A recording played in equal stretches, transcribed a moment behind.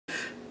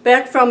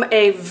Back from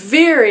a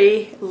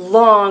very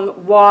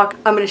long walk.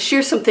 I'm going to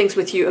share some things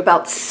with you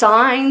about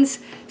signs,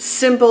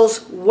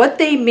 symbols, what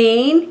they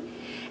mean,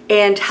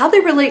 and how they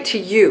relate to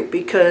you,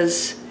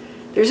 because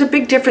there's a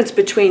big difference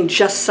between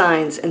just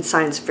signs and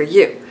signs for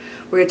you.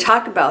 We're going to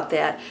talk about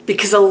that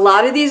because a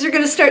lot of these are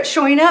going to start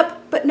showing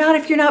up, but not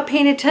if you're not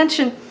paying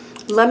attention.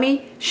 Let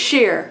me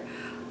share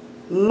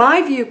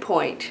my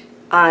viewpoint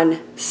on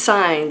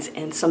signs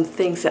and some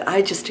things that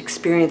I just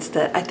experienced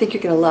that I think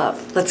you're going to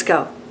love. Let's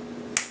go.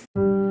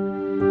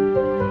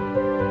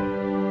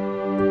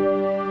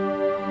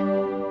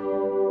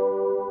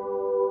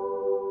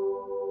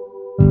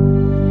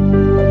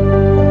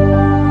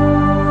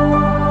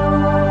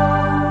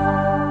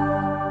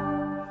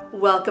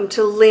 Welcome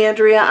to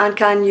Landria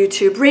Onkka on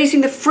YouTube,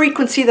 raising the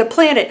frequency of the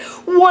planet,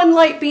 one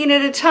light being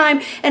at a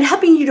time, and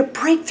helping you to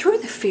break through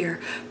the fear.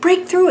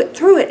 Break through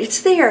it,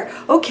 It's there.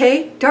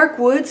 Okay, dark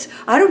woods.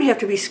 I don't have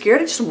to be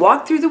scared. I just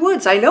walk through the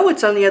woods. I know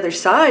it's on the other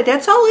side.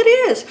 That's all it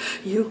is.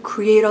 You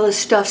create all this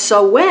stuff.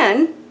 So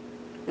when,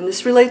 and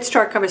this relates to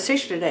our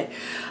conversation today,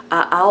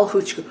 owl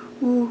hoots,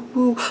 ooh,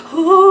 ooh,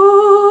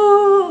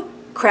 oh,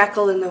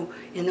 crackle in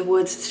the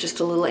woods. It's just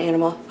a little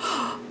animal.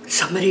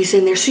 Somebody's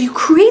in there. So you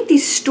create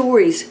these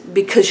stories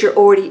because you're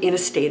already in a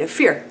state of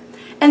fear.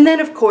 And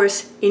then, of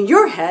course, in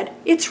your head,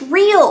 it's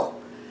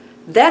real.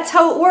 That's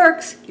how it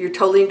works. You're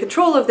totally in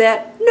control of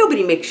that.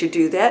 Nobody makes you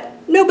do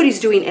that. Nobody's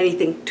doing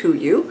anything to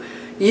you.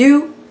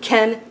 You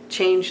can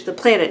change the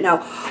planet.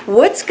 Now,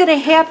 what's going to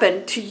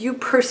happen to you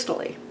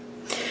personally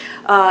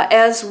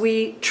as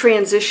we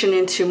transition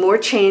into more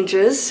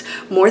changes,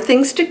 more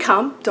things to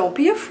come? Don't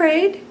be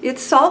afraid.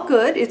 It's all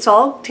good. It's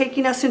all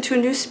taking us into a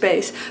new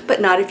space, but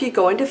not if you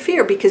go into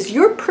fear, because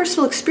your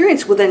personal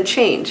experience will then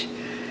change.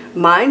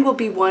 Mine will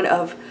be one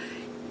of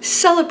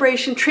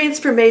celebration,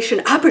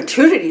 transformation.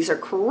 Opportunities are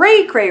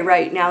cray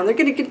right now, and they're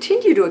going to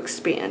continue to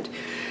expand.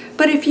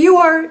 But if you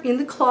are in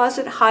the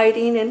closet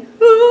hiding and,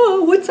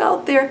 oh, what's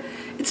out there?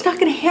 It's not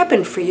going to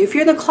happen for you. If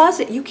you're in the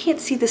closet, you can't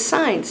see the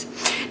signs.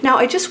 Now,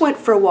 I just went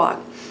for a walk.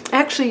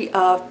 Actually,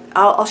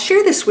 I'll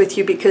share this with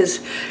you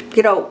because,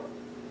 you know,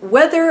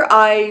 whether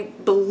I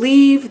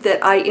believe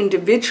that I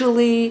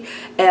individually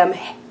am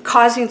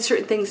causing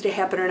certain things to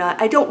happen or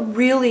not, I don't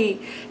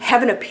really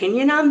have an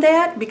opinion on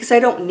that because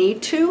I don't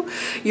need to.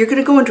 You're going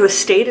to go into a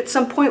state at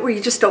some point where you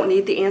just don't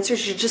need the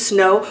answers. You just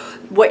know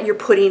what you're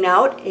putting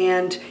out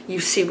and you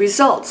see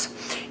results.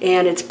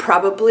 And it's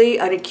probably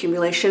an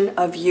accumulation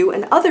of you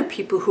and other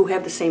people who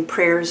have the same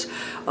prayers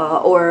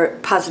or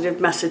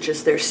positive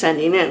messages they're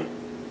sending in.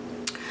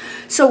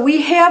 So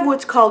we have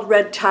what's called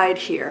red tide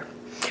here.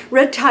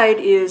 Red tide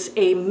is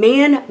a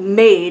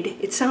man-made,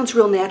 it sounds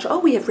real natural, oh,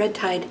 we have red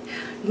tide.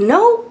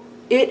 No,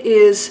 it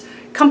is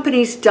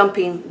companies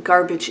dumping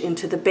garbage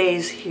into the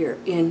bays here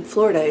in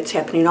Florida. It's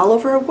happening all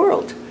over our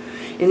world.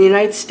 In the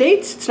United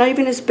States, it's not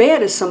even as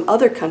bad as some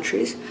other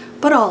countries,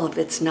 but all of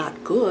it's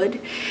not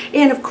good.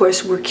 And of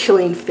course, we're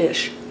killing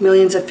fish.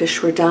 Millions of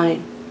fish were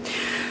dying.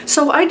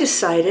 So I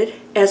decided,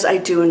 as I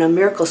do in a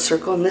miracle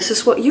circle, and this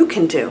is what you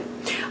can do,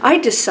 I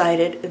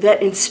decided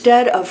that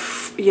instead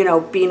of, you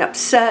know, being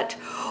upset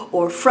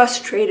or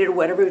frustrated or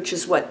whatever, which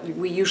is what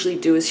we usually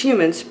do as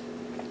humans,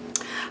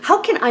 how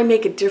can I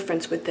make a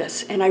difference with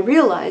this? And I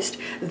realized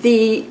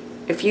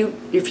if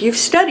you've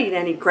studied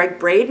any, Greg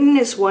Braden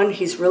is one,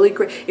 he's really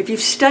great. If you've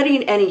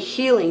studied any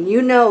healing,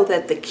 you know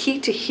that the key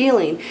to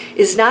healing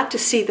is not to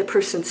see the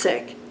person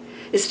sick,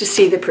 is to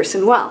see the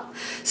person well.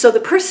 So the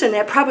person,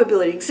 that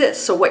probability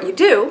exists. So what you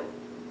do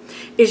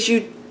is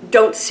you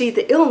don't see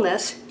the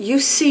illness, you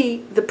see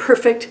the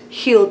perfect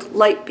healed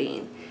light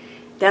being.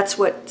 That's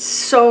what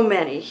so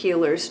many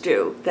healers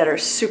do that are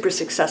super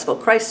successful.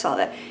 Christ saw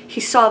that.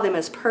 He saw them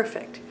as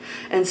perfect.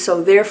 And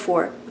so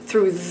therefore,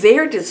 through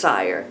their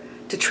desire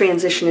to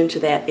transition into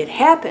that, it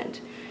happened.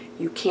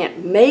 You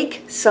can't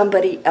make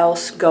somebody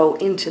else go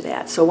into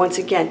that. So once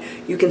again,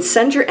 you can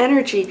send your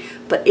energy,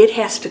 but it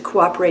has to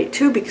cooperate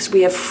too because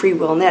we have free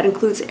will, and that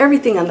includes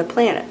everything on the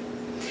planet.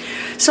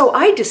 So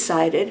I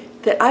decided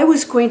that I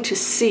was going to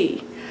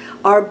see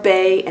our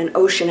bay and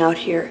ocean out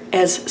here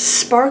as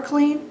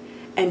sparkling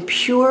and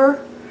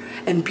pure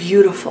and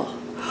beautiful.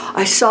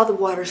 I saw the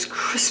waters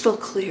crystal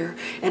clear,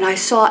 and I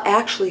saw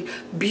actually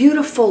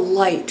beautiful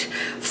light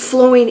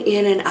flowing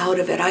in and out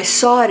of it. I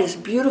saw it as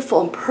beautiful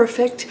and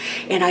perfect,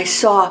 and I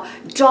saw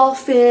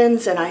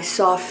dolphins, and I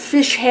saw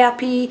fish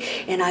happy,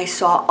 and I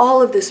saw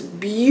all of this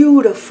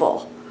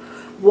beautiful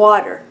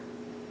water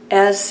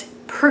as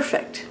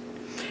perfect.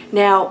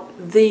 Now,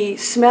 the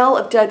smell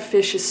of dead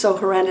fish is so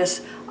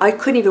horrendous, I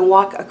couldn't even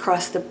walk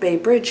across the Bay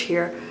Bridge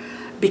here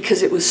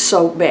because it was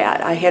so bad.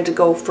 I had to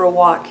go for a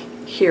walk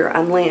here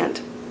on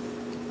land.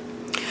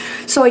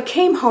 So I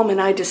came home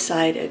and I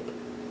decided,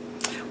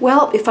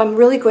 well, if I'm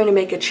really going to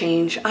make a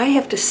change, I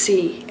have to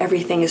see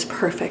everything as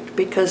perfect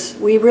because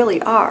we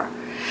really are.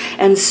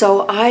 And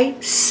so I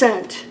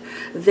sent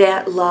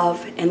that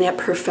love and that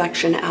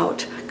perfection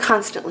out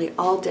constantly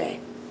all day.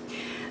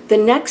 The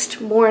next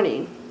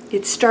morning,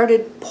 it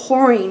started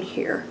pouring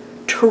here,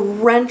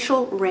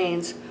 torrential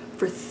rains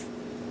for,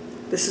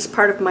 this is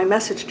part of my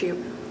message to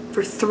you,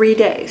 for 3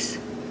 days.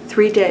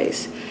 3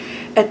 days.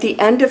 At the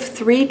end of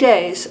 3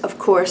 days, of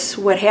course,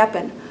 what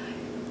happened?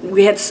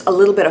 We had a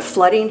little bit of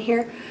flooding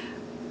here.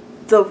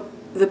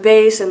 The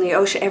bays and the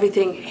ocean,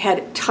 everything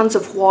had tons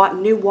of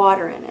new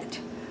water in it.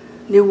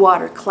 New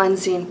water,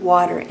 cleansing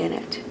water in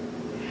it.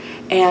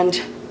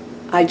 And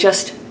I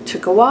just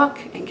took a walk,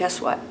 and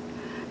guess what?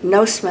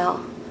 No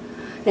smell.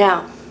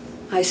 Now,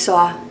 I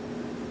saw,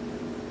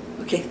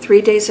 okay,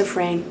 3 days of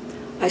rain.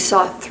 I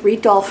saw 3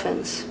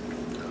 dolphins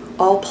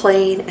all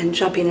playing and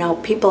jumping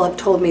out. People have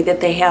told me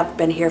that they have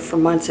been here for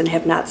months and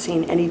have not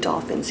seen any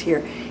dolphins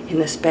here in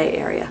this Bay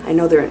Area. I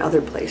know they're in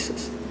other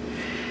places.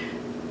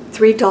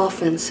 3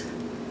 dolphins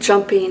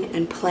jumping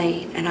and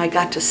playing, and I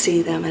got to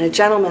see them. And a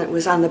gentleman that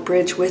was on the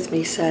bridge with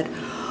me said,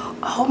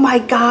 "Oh my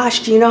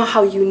gosh, do you know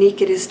how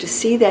unique it is to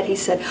see that?" He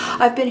said,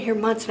 "I've been here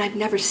months and I've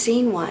never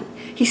seen one."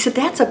 He said,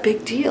 "That's a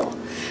big deal."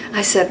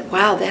 I said,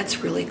 "Wow,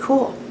 that's really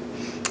cool."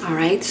 All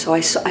right, so I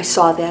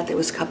saw that. That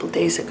was a couple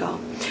days ago.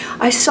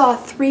 I saw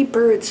 3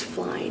 birds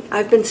flying.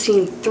 I've been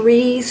seeing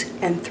 3s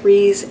and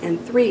 3s and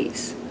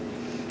 3s.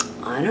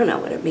 I don't know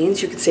what it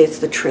means. You could say it's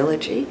the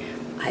trilogy.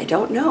 I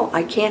don't know.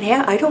 I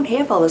don't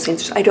have all those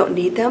answers. I don't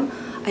need them.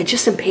 I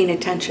just am paying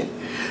attention.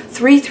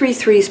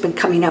 333 has been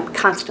coming up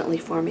constantly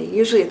for me.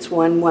 Usually it's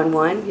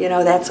 111. You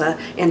know, that's an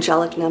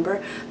angelic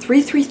number.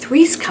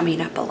 333 is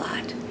coming up a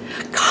lot,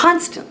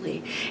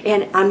 constantly.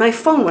 And on my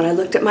phone, when I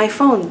looked at my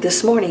phone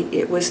this morning,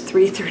 it was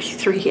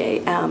 3:33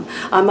 a.m.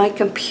 On my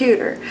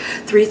computer,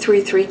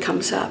 333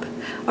 comes up.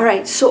 All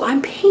right, so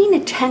I'm paying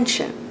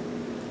attention.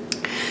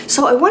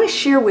 So I want to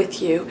share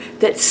with you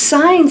that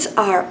signs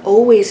are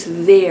always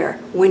there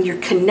when you're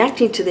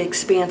connecting to the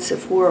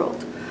expansive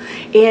world.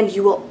 And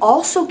you will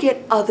also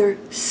get other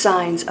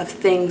signs of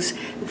things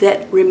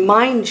that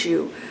remind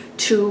you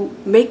to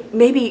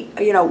maybe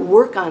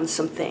work on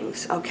some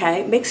things,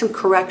 okay? Make some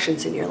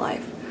corrections in your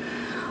life.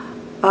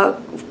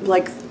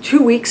 Like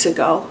 2 weeks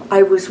ago,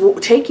 I was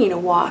taking a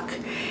walk,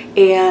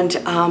 and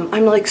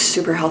I'm like a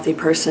super healthy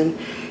person,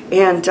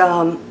 and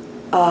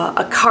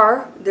a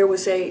car, there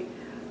was a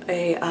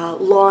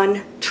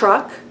lawn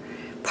truck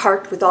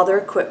parked with all their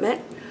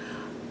equipment.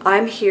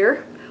 I'm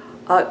here.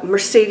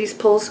 Mercedes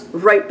pulls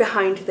right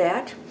behind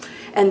that,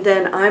 and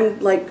then I'm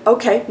like,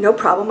 okay, no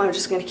problem, I'm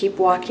just going to keep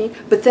walking.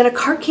 But then a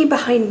car came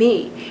behind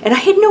me, and I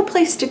had no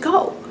place to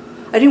go.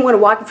 I didn't want to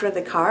walk in front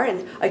of the car,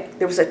 and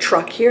there was a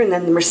truck here, and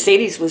then the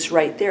Mercedes was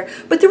right there.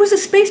 But there was a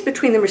space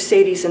between the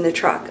Mercedes and the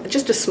truck,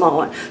 just a small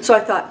one. So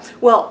I thought,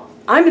 well,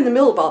 I'm in the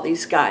middle of all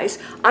these guys,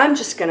 I'm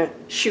just going to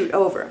shoot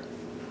over.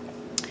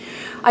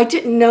 I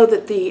didn't know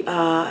that the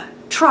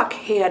truck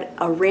had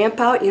a ramp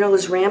out, you know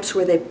those ramps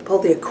where they pull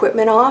the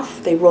equipment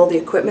off, they roll the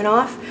equipment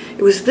off.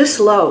 It was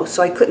this low,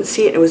 so I couldn't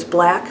see it. It was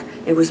black,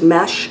 it was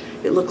mesh,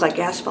 it looked like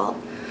asphalt.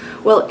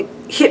 Well, it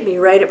hit me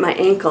right at my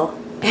ankle,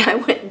 and I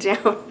went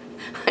down.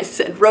 I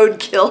said,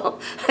 roadkill.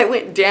 I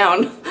went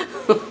down.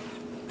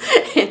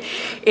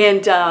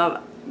 and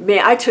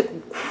man, I took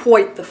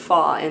quite the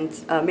fall, and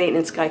a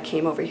maintenance guy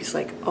came over. He's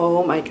like,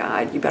 "Oh my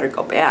God, you better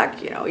go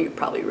back, you know, you're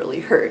probably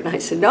really hurt." And I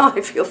said, "No,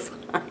 I feel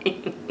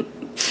fine."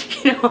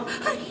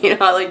 You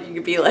know, like you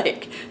could be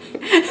like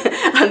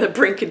on the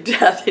brink of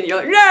death, and you're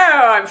like, "No,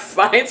 I'm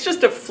fine. It's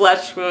just a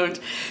flesh wound."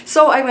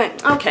 So I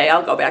went, okay,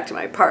 I'll go back to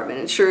my apartment.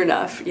 And sure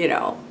enough, you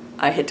know,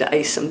 I had to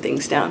ice some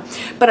things down.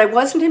 But I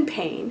wasn't in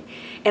pain,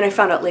 and I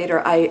found out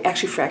later I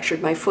actually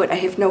fractured my foot. I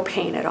have no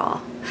pain at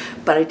all,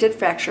 but I did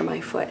fracture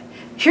my foot.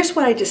 Here's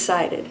what I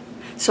decided.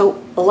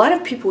 So a lot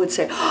of people would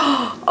say,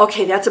 "Oh,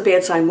 okay, that's a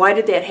bad sign. Why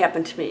did that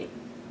happen to me?"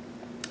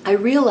 I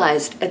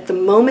realized at the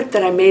moment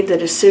that I made the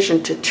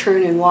decision to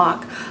turn and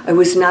walk, I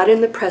was not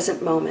in the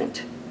present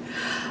moment.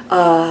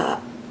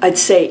 I'd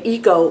say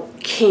ego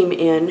came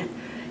in.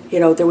 You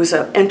know, there was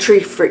an entry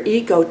for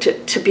ego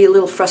to be a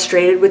little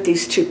frustrated with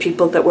these 2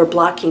 people that were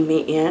blocking me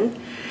in.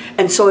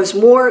 And so I was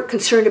more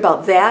concerned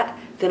about that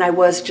than I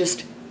was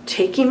just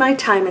taking my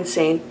time and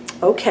saying,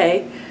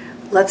 okay,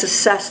 let's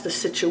assess the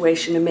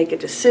situation and make a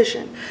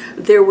decision.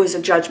 There was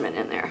a judgment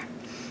in there.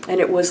 And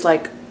it was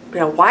like, you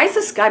know, why is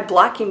this guy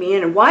blocking me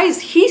in, and why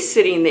is he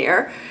sitting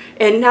there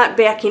and not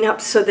backing up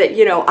so that,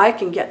 you know, I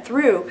can get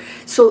through?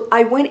 So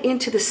I went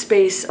into the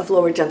space of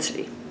lower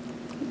density.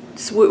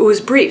 So it was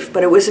brief,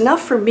 but it was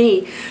enough for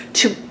me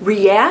to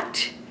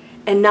react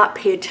and not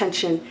pay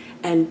attention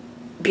and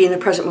be in the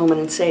present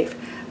moment and safe.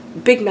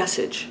 Big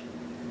message.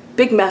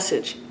 Big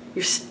message.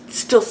 You're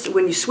still,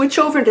 when you switch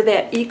over into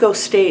that ego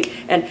state,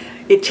 and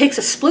it takes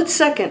a split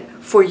second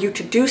for you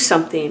to do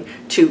something,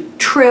 to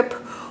trip,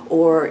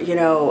 or, you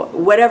know,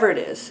 whatever it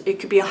is. It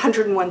could be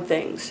 101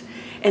 things.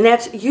 And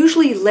that's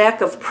usually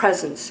lack of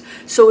presence.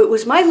 So it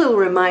was my little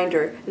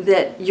reminder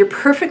that you're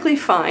perfectly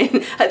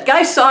fine. A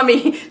guy saw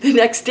me the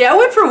next day. I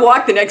went for a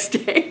walk the next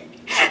day.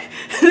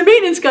 The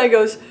maintenance guy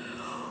goes,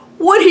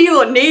 "What are you,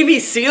 a Navy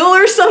SEAL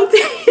or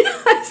something?"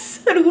 I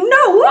said,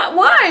 "No, what?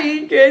 Why?"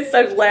 He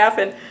started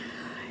laughing.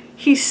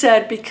 He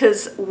said,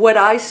 "Because what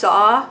I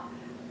saw,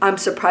 I'm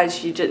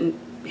surprised you didn't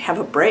have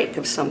a break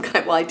of some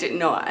kind." Well, I didn't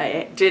know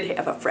I did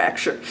have a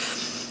fracture.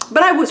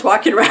 But I was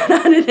walking around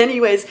on it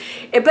anyways.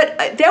 But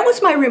that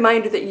was my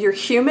reminder that you're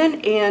human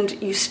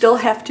and you still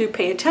have to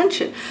pay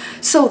attention.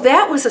 So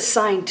that was a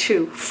sign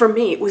too for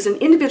me. It was an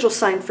individual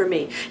sign for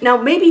me. Now,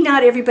 maybe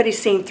not everybody's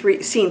seeing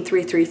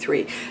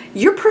 333.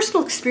 Your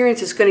personal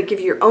experience is going to give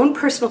you your own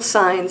personal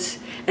signs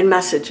and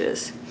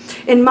messages.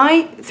 And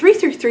my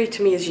 333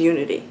 to me is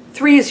unity.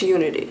 3 is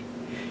unity.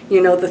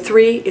 You know, the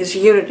 3 is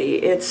unity.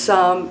 It's,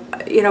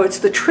 you know, it's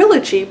the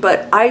trilogy,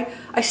 but I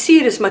see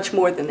it as much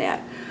more than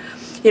that.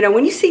 You know,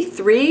 when you see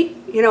 3,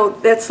 you know,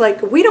 that's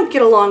like, we don't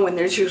get along when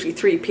there's usually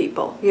 3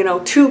 people. You know,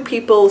 2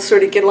 people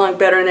sort of get along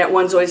better and that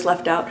one's always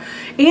left out.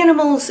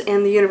 Animals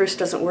and the universe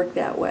doesn't work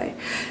that way.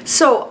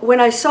 So when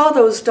I saw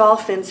those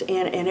dolphins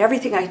and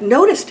everything, I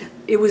noticed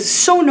it was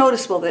so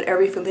noticeable that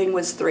everything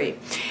was 3.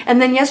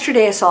 And then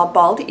yesterday I saw a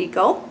bald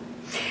eagle.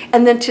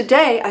 And then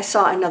today I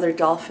saw another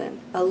dolphin,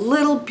 a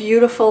little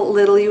beautiful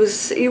little, he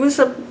was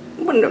a,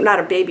 well, not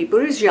a baby, but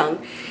he was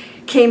young,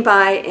 came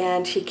by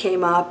and he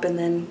came up and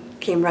then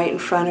came right in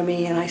front of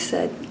me and I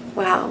said,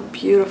 wow,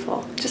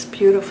 beautiful, just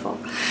beautiful.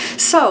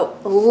 So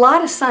a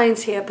lot of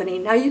signs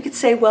happening. Now you could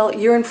say, well,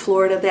 you're in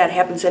Florida, that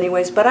happens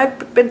anyways, but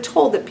I've been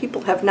told that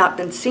people have not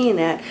been seeing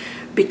that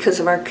because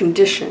of our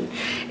condition.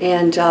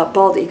 And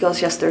bald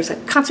eagles, yes, there's a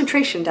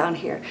concentration down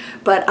here,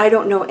 but I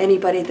don't know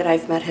anybody that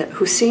I've met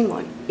who's seen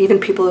one, even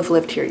people who've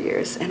lived here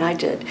years, and I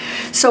did.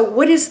 So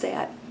what is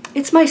that?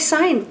 It's my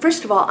sign.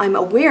 First of all, I'm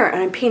aware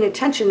and I'm paying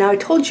attention. Now I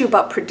told you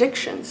about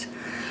predictions.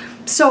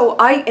 So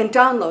and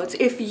downloads,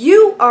 if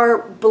you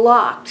are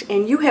blocked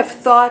and you have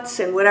thoughts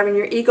and whatever in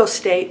your ego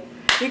state,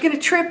 you're going to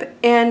trip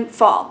and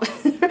fall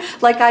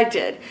like I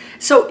did.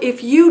 So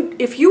if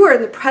you are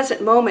in the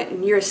present moment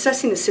and you're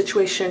assessing the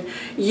situation,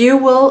 you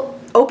will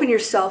open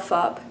yourself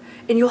up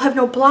and you'll have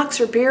no blocks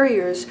or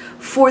barriers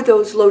for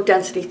those low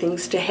density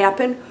things to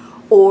happen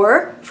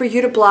or for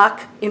you to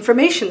block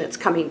information that's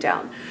coming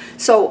down.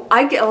 So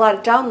I get a lot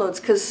of downloads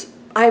because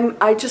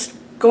I just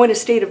go in a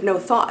state of no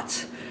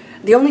thoughts.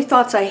 The only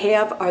thoughts I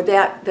have are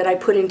that I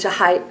put into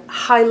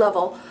high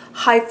level,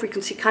 high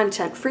frequency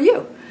content for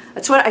you.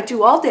 That's what I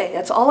do all day.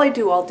 That's all I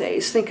do all day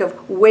is think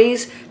of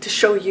ways to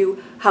show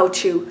you how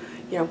to,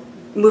 you know,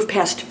 move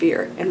past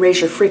fear and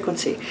raise your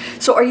frequency.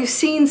 So are you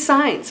seeing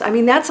signs? I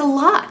mean, that's a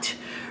lot,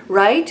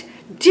 right?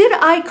 Did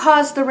I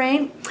cause the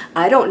rain?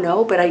 I don't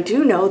know, but I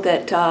do know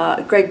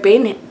that Greg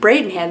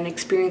Braden had an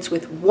experience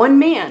with one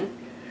man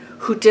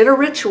who did a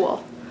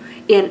ritual,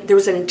 and there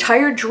was an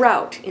entire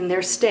drought in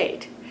their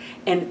state,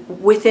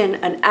 and within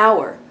an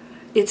hour,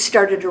 it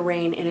started to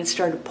rain, and it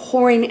started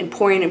pouring and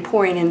pouring and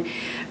pouring, and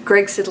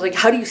Greg said, like,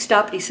 how do you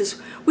stop it? He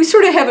says, we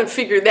sort of haven't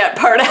figured that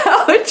part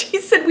out. He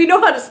said, we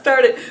know how to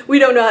start it, we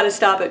don't know how to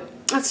stop it.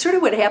 That's sort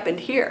of what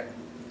happened here.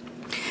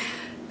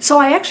 So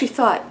I actually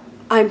thought,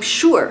 I'm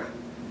sure,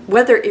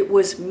 whether it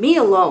was me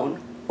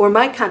alone or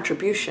my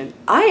contribution,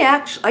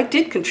 I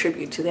did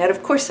contribute to that.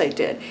 Of course I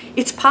did.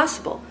 It's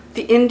possible.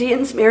 The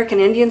Indians, American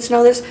Indians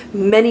know this.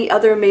 Many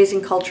other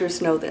amazing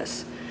cultures know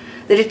this.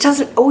 That it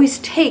doesn't always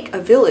take a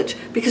village,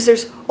 because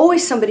there's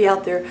always somebody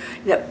out there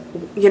that,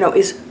 you know,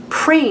 is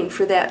praying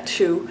for that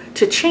to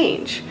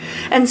change.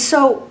 And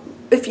so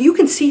if you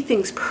can see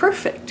things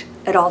perfect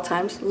at all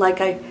times,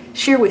 like I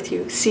share with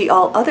you, see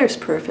all others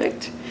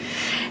perfect,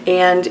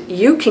 and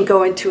you can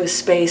go into a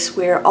space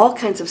where all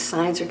kinds of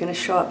signs are going to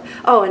show up.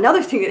 Oh,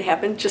 another thing that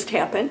happened, just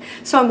happened.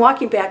 So I'm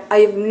walking back. I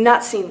have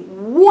not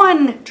seen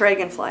one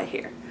dragonfly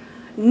here.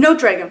 No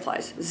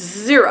dragonflies.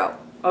 0.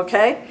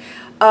 Okay?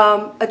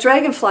 A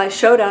dragonfly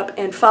showed up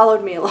and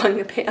followed me along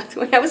the path.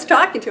 When I was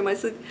talking to him, I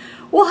said,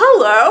 well,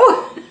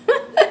 hello.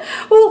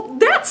 Well,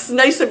 that's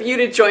nice of you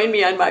to join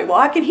me on my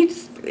walk. And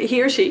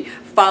he or she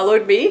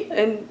followed me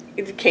and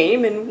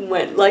came and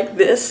went like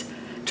this.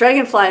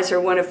 Dragonflies are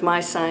one of my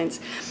signs.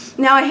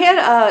 Now, I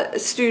had a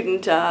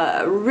student,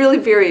 a really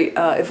very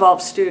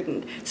evolved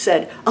student,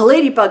 said, a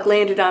ladybug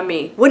landed on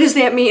me. What does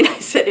that mean? I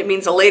said, it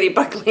means a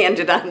ladybug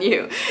landed on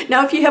you.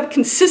 Now, if you have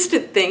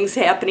consistent things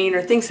happening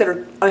or things that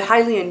are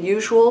highly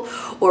unusual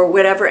or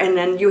whatever, and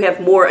then you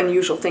have more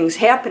unusual things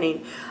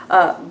happening,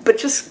 but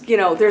just, you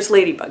know, there's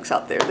ladybugs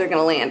out there. They're going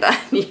to land on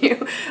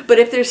you. But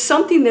if there's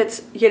something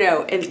that's, you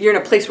know, and you're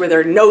in a place where there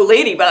are no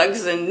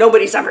ladybugs and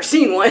nobody's ever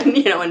seen one,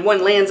 you know, and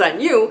one lands on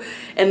you,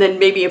 and then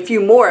maybe a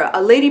few more,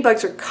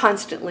 ladybugs are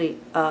constantly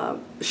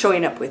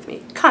showing up with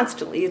me.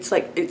 Constantly. It's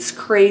like, it's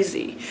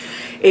crazy.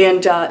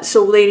 And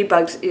so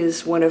ladybugs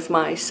is one of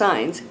my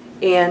signs.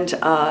 And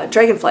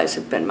dragonflies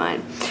have been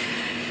mine.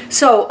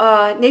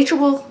 So nature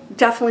will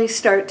definitely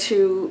start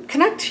to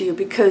connect to you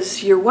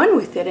because you're one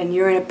with it and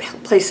you're in a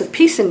place of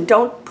peace, and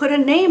don't put a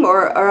name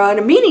or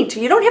a meaning to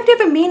it. You don't have to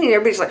have a meaning.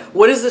 Everybody's like,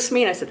 what does this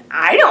mean? I said,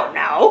 I don't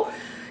know.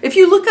 If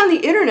you look on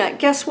the internet,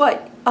 guess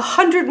what?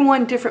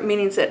 101 different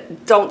meanings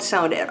that don't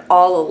sound at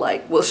all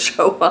alike will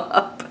show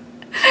up.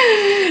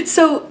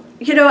 So,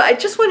 you know, I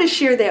just want to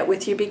share that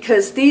with you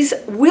because these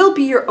will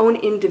be your own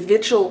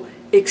individual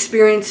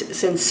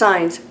experiences and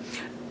signs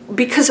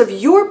because of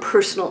your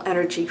personal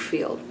energy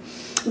field.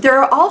 There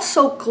are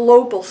also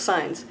global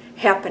signs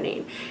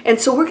happening. And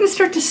so we're going to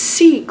start to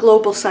see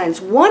global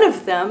signs. One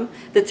of them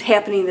that's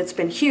happening that's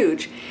been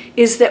huge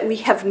is that we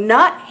have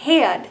not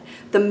had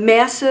the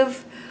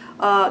massive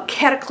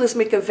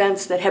cataclysmic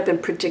events that have been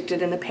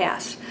predicted in the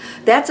past.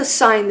 That's a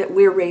sign that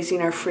we're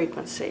raising our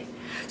frequency.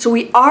 So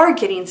we are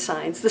getting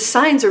signs. The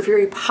signs are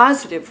very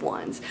positive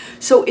ones.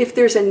 So if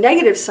there's a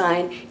negative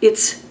sign,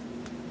 it's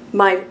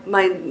my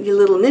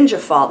little ninja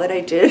fall that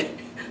I did.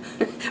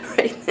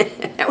 Right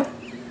there.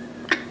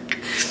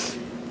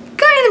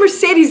 Guy in the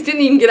Mercedes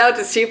didn't even get out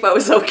to see if I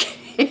was okay.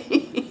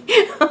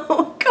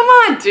 Oh, come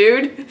on,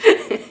 dude.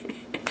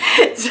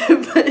 So,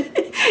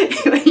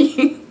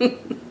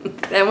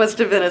 that must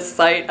have been a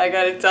sight, I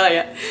gotta tell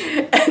you.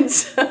 And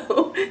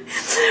so,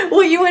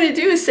 what you want to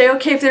do is say,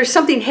 okay, if there's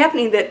something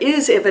happening that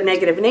is of a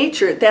negative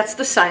nature, that's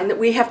the sign that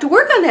we have to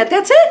work on that.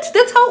 That's it.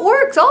 That's how it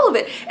works, all of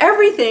it.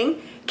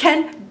 Everything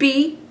can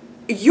be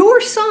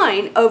your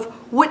sign of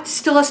what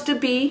still has to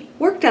be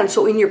worked on.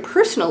 So in your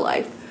personal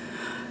life,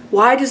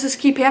 why does this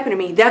keep happening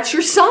to me? That's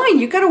your sign.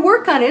 You got to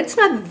work on it. It's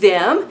not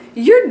them.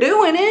 You're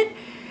doing it.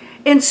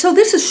 And so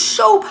this is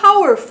so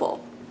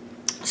powerful.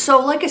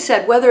 So like I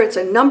said, whether it's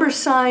a number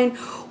sign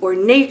or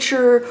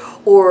nature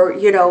or,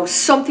 you know,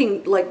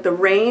 something like the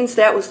rains,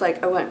 that was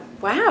like, I went,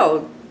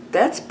 wow,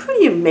 that's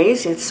pretty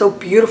amazing. It's so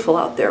beautiful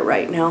out there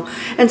right now.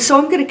 And so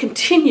I'm going to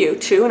continue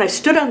to, and I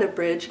stood on the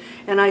bridge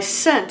and I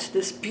sent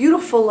this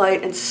beautiful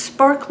light and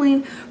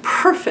sparkling,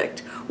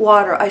 perfect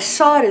water. I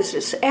saw it as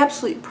just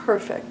absolutely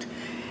perfect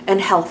and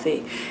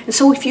healthy. And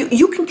so if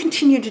you can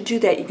continue to do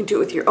that, you can do it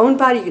with your own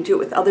body, you can do it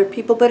with other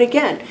people, but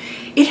again,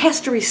 it has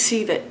to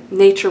receive it.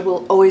 Nature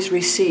will always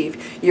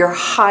receive your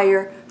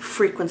higher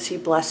frequency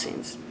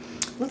blessings.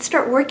 Let's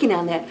start working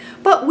on that.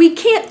 But we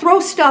can't throw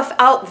stuff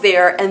out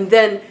there and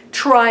then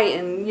try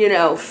and, you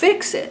know,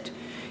 fix it.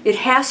 It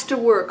has to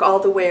work all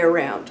the way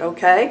around,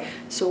 okay?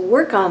 So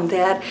work on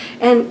that.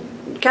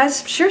 And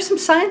guys, share some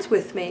signs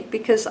with me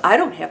because I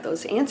don't have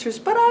those answers,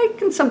 but I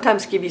can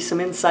sometimes give you some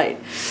insight.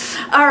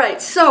 All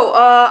right, so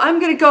I'm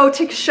going to go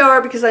take a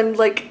shower because I'm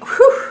like,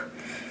 whew,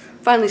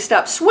 finally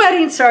stopped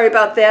sweating. Sorry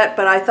about that,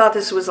 but I thought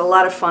this was a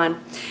lot of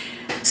fun.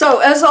 So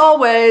as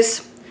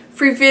always,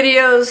 free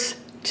videos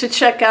to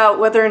check out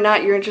whether or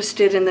not you're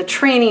interested in the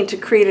training to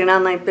create an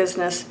online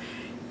business.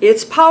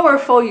 It's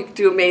powerful. You can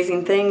do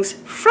amazing things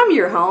from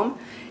your home.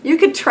 You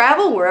can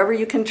travel wherever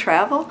you can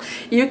travel.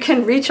 You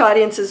can reach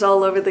audiences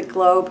all over the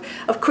globe.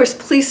 Of course,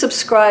 please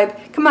subscribe.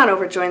 Come on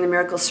over, join the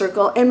Miracle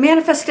Circle, and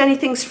Manifest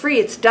Anything's free.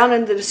 It's down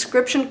in the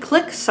description.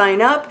 Click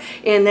sign up,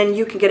 and then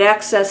you can get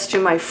access to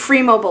my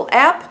free mobile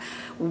app.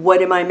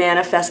 What Am I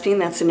Manifesting?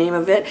 That's the name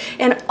of it.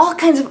 And all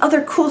kinds of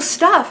other cool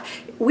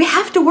stuff. We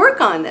have to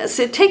work on this.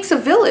 It takes a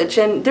village,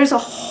 and there's a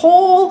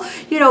whole,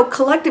 you know,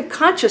 collective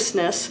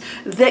consciousness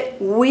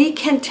that we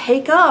can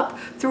take up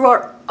through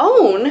our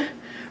own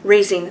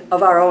raising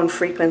of our own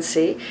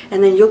frequency,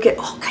 and then you'll get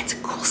all kinds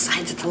of cool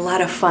signs. It's a lot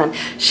of fun.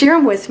 Share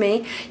them with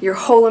me. You're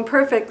whole and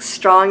perfect,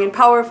 strong and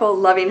powerful,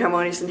 loving,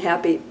 harmonious, and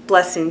happy.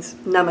 Blessings.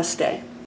 Namaste.